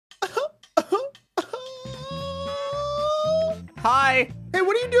Hi. Hey,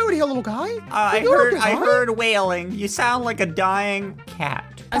 what are you doing here, little guy? I heard wailing. You sound like a dying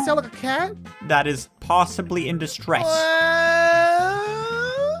cat. I sound like a cat? That is possibly in distress.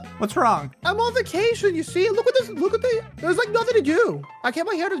 What's wrong? I'm on vacation, you see? Look at this. Look at there's like nothing to do. I came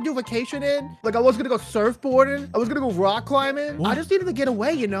out here to do vacation in. Like I was gonna go surfboarding. I was gonna go rock climbing. What? I just needed to get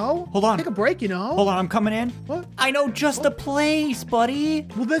away, you know? Hold on. Take a break, you know? Hold on, I'm coming in. What? I know just the place, buddy.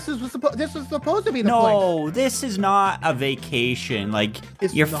 Well, this is supposed to be the place. No, this is not a vacation. Like,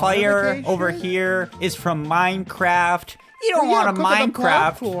 It's your not a fire vacation? over here is from Minecraft. You don't want a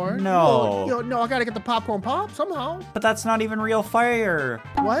Minecraft. Popcorn. No. Well, no, I gotta get the popcorn pop somehow. But that's not even real fire.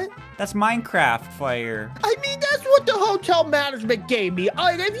 What? That's Minecraft fire. I mean, that's what the hotel management gave me.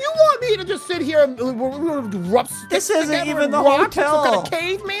 If you want me to just sit here and rub This isn't even the rocks hotel. Some kind of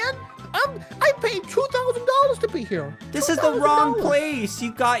caveman? I paid $2,000 to be here. This is the wrong place.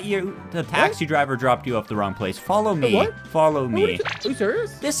 You got the taxi driver dropped you off the wrong place. Follow me. What? Follow me. Are you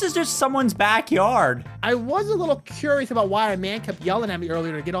serious? This is just someone's backyard. I was a little curious about why a man kept yelling at me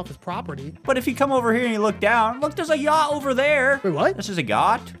earlier to get off his property. But if you come over here and you look down, look, there's a yacht over there. Wait, what? This is a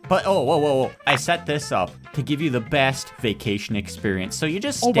yacht. But, oh, whoa. I set this up to give you the best vacation experience. So you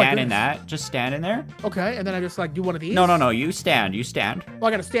just stand in that. Just stand in there. Okay, and then I just like do one of these? No. You stand. Oh,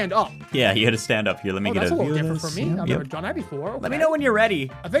 I gotta stand up. Yeah, you gotta stand up here. Let me get that's a little view different of for this. me. I've never done that before. Okay. Let me know when you're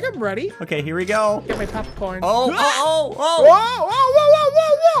ready. I think I'm ready. Okay, here we go. Get my popcorn. Oh.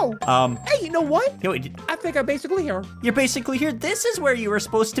 Whoa. Hey, you know what? Wait, I think I'm basically here. you're basically here. This is where you were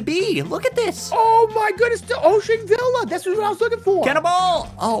supposed to be. Look at this. Oh my goodness, the Ocean Villa. That's what I was looking for.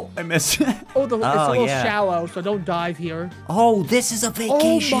 Cannonball. Oh, I missed. It's a little shallow, so don't dive here. Oh, this is a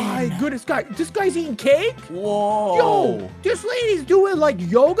vacation. Oh my goodness, this guy's eating cake? Whoa. Yo, this lady's doing like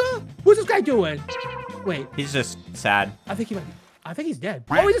yoga? What's this guy doing? Wait. He's just sad. I think he's dead.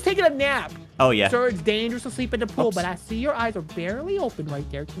 Oh, he's just taking a nap. Oh, yeah. Sir, it's dangerous to sleep in the pool, but I see your eyes are barely open right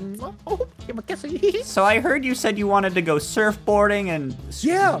there. Oh, give a kiss. So I heard you said you wanted to go surfboarding and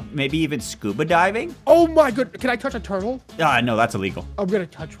maybe even scuba diving. Oh my goodness. Can I touch a turtle? No, that's illegal. I'm going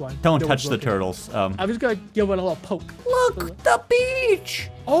to touch one. Don't touch the turtles. I'm just going to give it a little poke. Look, the beach.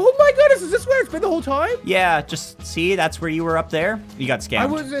 Oh my goodness, is this where it's been the whole time? Yeah, just see, that's where you were up there. You got scammed. I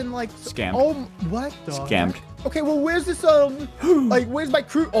was in like... Scammed. Oh, what the... Scammed. Okay, well, where's this, like, where's my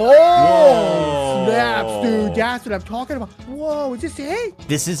crew? Oh, snaps, dude. That's what I'm talking about. Whoa, is this it?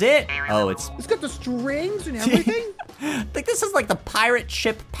 This is it. Oh, it's got the strings and everything? I think this is like the pirate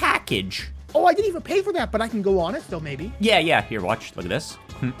ship package. Oh, I didn't even pay for that, but I can go on it still, maybe. Yeah. Here, watch. Look at this.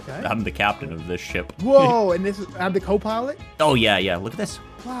 Okay. I'm the captain of this ship. Whoa, and I'm the co-pilot? Oh, yeah. Look at this.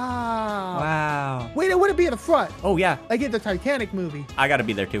 Wow. Wait, I want to be in the front. Oh, yeah. Like in the Titanic movie. I got to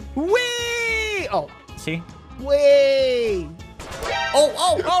be there, too. Whee! Oh. See? Whee!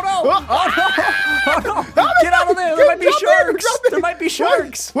 Oh, no. Get out of there. There might be sharks. There might be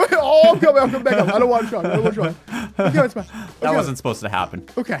sharks. Wait, I'm coming back up. I don't want sharks. That wasn't supposed to happen.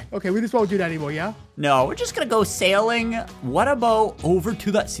 Okay, we just won't do that anymore, yeah? No, we're just going to go sailing. What about over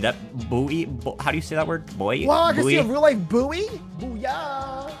to that? See that buoy? How do you say that word? Buoy? Wow, I can see a real life buoy.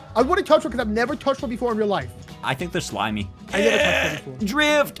 Booyah. I want to touch one because I've never touched one before in real life. I think they're slimy. I never touched one before.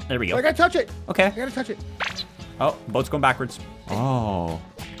 Drift. There we go. I gotta touch it. Okay. I gotta touch it. Oh, boat's going backwards. Oh.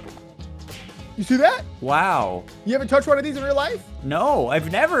 You see that? Wow. You haven't touched one of these in real life? No,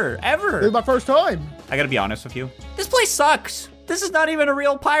 I've never, ever. This is my first time. I gotta be honest with you. This place sucks. This is not even a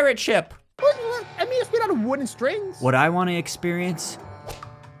real pirate ship. What? I mean, it's made out of wooden strings. What I want to experience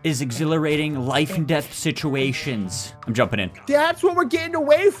is exhilarating life and death situations. I'm jumping in. That's what we're getting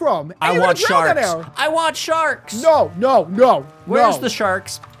away from. I want sharks. I want sharks. No. Where's the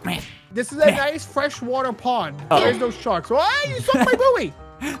sharks? Man. This is a nice freshwater pond. There's no sharks. Oh, you sunk my buoy.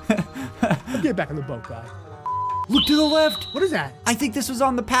 Get back in the boat, guy. Look to the left. What is that? I think this was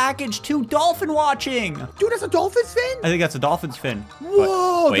on the package too. Dolphin watching. Dude, that's a dolphin's fin? I think that's a dolphin's fin.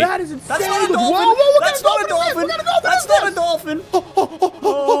 Whoa, that is insane. That's not a dolphin. Whoa, that's not a dolphin. That's not a dolphin.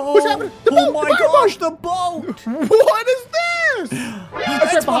 What's happening? Oh my gosh, the boat. What is this?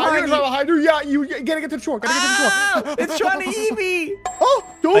 It's behind you. Yeah, you gotta get to the shore. It's trying to eat me. Oh,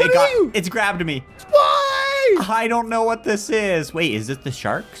 don't let you. It's grabbed me. Why? I don't know what this is. Wait, is it the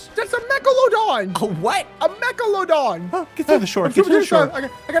sharks? That's a Megalodon. A what? A Megalodon. Oh, get to the shore. Get to the shore. I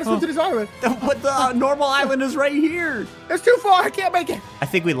gotta swim to this island. But the normal island is right here. It's too far. I can't make it. I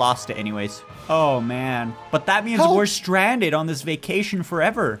think we lost it anyways. Oh, man. But that means we're stranded on this vacation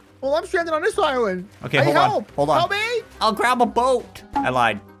forever. Well, I'm stranded on this island. Okay, hold on. Help me. I'll grab a boat. I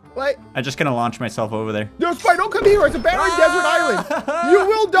lied. Wait. I'm just gonna launch myself over there. No, Spy, don't come here. It's a barren desert island. You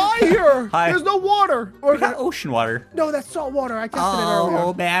will die here. Hi. There's no water. We got ocean water. No, that's salt water. I tested it earlier.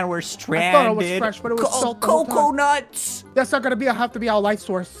 Oh man, we're stranded. I thought it was fresh, but it was salt the whole time. Coconuts. That's not gonna have to be our light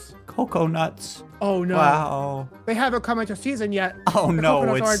source. Coconuts. Oh no. Wow. They haven't come into season yet. Oh the no,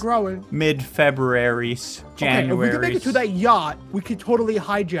 coconuts it's are growing. mid-February, January. Okay, if we can make it to that yacht, we could totally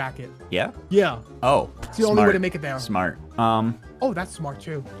hijack it. Yeah? Yeah. Oh, It's the only way to make it there. Smart. Oh, that's smart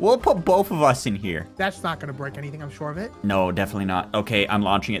too. We'll put both of us in here. That's not gonna break anything, I'm sure of it. No, definitely not. Okay, I'm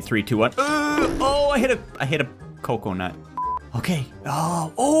launching it. 3, 2, 1. Oh, I hit a coconut. Okay.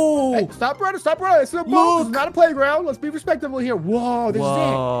 Oh. Hey, stop running, stop running. It's a boat. This is not a playground. Let's be respectable here. Whoa, this is it.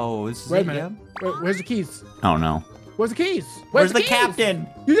 Whoa, this is Wait a it, minute. Where's the keys? yeah? Oh no. Where's the keys? Where's the keys? captain?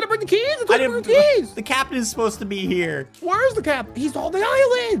 You gonna bring the keys? I Bring the keys. The captain's supposed to be here. Where's the cap? He's on the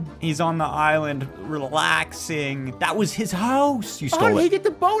island. He's on the island relaxing. That was his house. You How stole did he it. get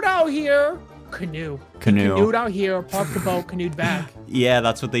the boat out here? Canoe. Canoe. Canoed out here, parked the boat, canoed back. Yeah,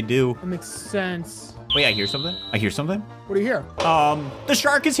 that's what they do. That makes sense. Wait, I hear something. I hear something. What do you hear? The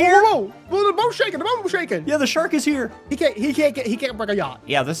shark is here. Whoa! The boat's shaking. The boat's shaking. Yeah, the shark is here. He can't break a yacht.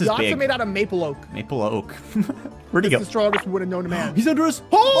 Yeah, this is Yachts big. are made out of maple oak. Maple oak. Where'd he It's go? the strongest wood known to man. He's under us.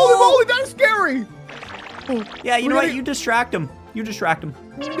 Holy moly, that's scary. Oh, Yeah, you we're know what? gonna- You distract him. You distract him.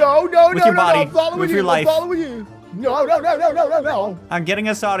 No, With your body, I'm following with you. your life. I'm following you. No. I'm getting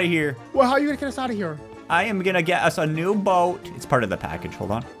us out of here. Well, how are you gonna get us out of here? I am gonna get us a new boat. It's part of the package.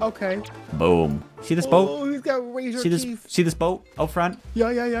 Hold on. Okay. Boom. See this boat? Oh, he's got razor See this? teeth. See this boat out front?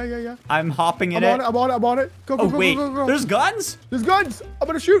 Yeah. I'm hopping in I'm on it. Go, Oh go, wait, go, go, go. there's guns? There's guns. I'm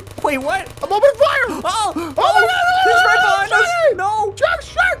gonna shoot. Wait, what? I'm opening fire. Oh! my God! He's right behind us!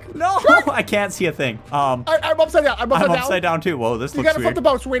 Shark! No! Shark! No! I can't see a thing. I'm upside down. I'm upside down too. Whoa, this You looks gotta flip weird. the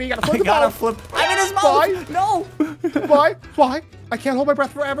boat, sweetie. You gotta flip I the gotta boat. flip. I'm in his mouth. No! Fly. I can't hold my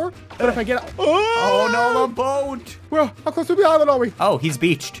breath forever. But if I get out. Oh no, the boat! Well, how close to the island are we? Oh, he's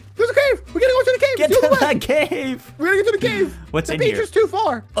beached. There's a cave. We gotta go to the cave. Get It's the to other way. that cave. We gotta get to the cave. What's the in beach here? is too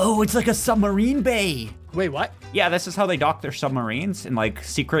far. Oh, it's like a submarine bay. Wait, what? Yeah, this is how they dock their submarines in like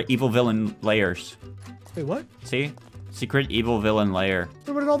secret evil villain layers. Wait, what? See? Secret evil villain layer.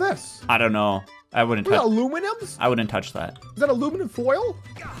 Wait, what is all this? I don't know. I wouldn't What, touch. aluminums? I wouldn't touch that. Is that aluminum foil?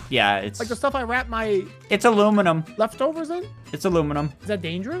 Yeah, it's Like the stuff I wrap my it's aluminum. leftovers in? It's aluminum. Is that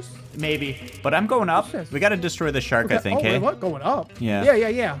dangerous? Maybe. But I'm going up. What's this? We gotta destroy the shark, I think, oh, hey? wait, what? Going up? Yeah.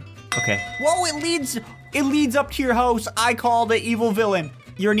 Yeah. Okay. Whoa, it leads up to your house. I call the evil villain.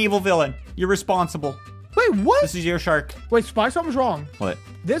 You're an evil villain. You're responsible. Wait, what? This is your shark. Wait, Spy, something's wrong. What?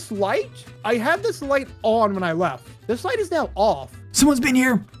 This light? I had this light on when I left. This light is now off. Someone's been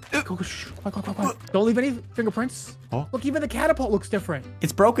here. Go, shh, quiet. Don't leave any fingerprints. Oh. Look, even the catapult looks different.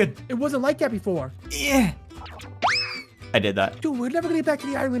 It's broken. It wasn't like that before. Yeah. I did that. Dude, we're never gonna get back to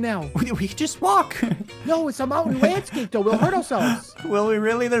the island now. We can just walk. No, it's a mountain landscape, though. We'll hurt ourselves. Will we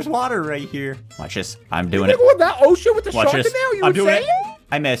really? There's water right here. Watch this. I'm You're doing gonna it. go in that ocean with the Watch shark this. in there? You I'm doing insane? it.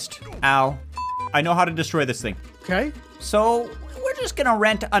 I missed. Ow. I know how to destroy this thing. Okay. So we're just gonna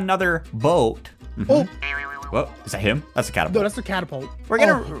rent another boat. Oh, Whoa, is that him? That's a catapult. no, that's the catapult. We're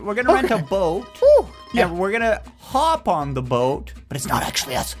gonna rent a boat. Ooh, yeah. And we're gonna hop on the boat, but it's not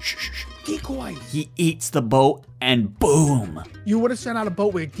actually us. Shh. Decoys. He eats the boat and boom. You would have sent out a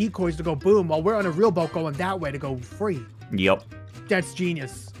boat with decoys to go boom, while we're on a real boat going that way to go free. Yep. That's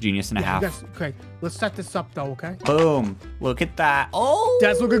genius. Genius and a half. Okay, let's set this up though, okay? Boom. Look at that. Oh.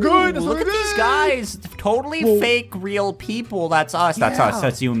 That's looking good. That's Look at looking these good. guys. Totally Whoa. fake real people. That's us. That's Yeah. us.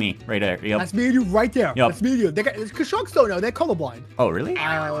 That's you and me. Right there. Yep. That's me and you right there. Yup. That's me and you. Because sharks don't know. They're colorblind. Oh, really?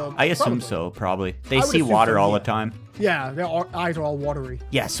 I assume Probably. so, probably. They I would see assume water so, all yeah. the time. Yeah, their eyes are all watery.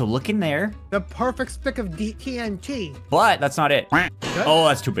 Yeah, so look in there. The perfect stick of TNT. But that's not it. Oh,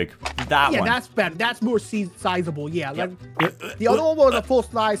 that's too big. That Yeah, one. that's better. That's more sizable. Yeah, like the other one was a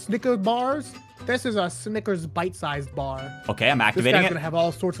full-size Snickers bars. This is a Snickers bite-sized bar. Okay, I'm This activating guy's it. gonna have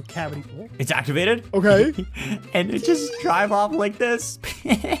all sorts of cavities. It's activated. Okay. And it just drive off like this.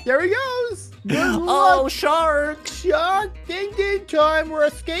 There he goes. Good Oh, luck. shark. Shark, ding time. We're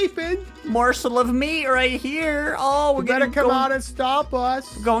escaping. Morsel of meat right here. Oh, we're You better gonna come go, out and stop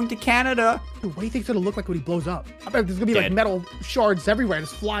us. going to Canada. Dude, what do you think's gonna look like when he blows up? I bet there's gonna be like Dead. metal shards everywhere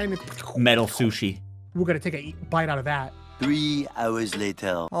just flying. Metal sushi. We're gonna take a bite out of that. 3 hours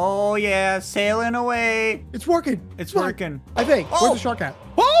later. Oh yeah, sailing away. It's working. It's Come on. working. I think. Oh. Where's the shark at?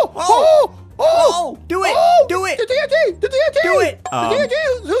 Oh! Oh. Oh! Oh, do it. Oh! Do it. The TNT! The TNT! Do it. The TNT!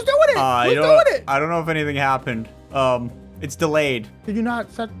 Who's doing it? Who's doing it? I don't know if anything happened. It's delayed. Did you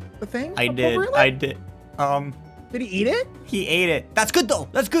not set the thing? I did. appropriately? I did. Did he eat it? He ate it. That's good though.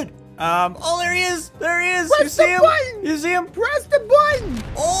 That's good. Oh, there he is. There he is. Press you see the him? button. You see him? Press the button.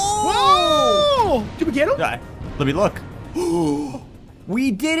 Oh! Whoa! Did we get him? Let me look.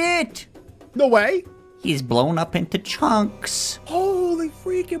 We did it. No way. He's blown up into chunks. Holy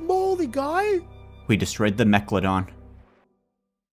freaking moly, guy. We destroyed the Megalodon.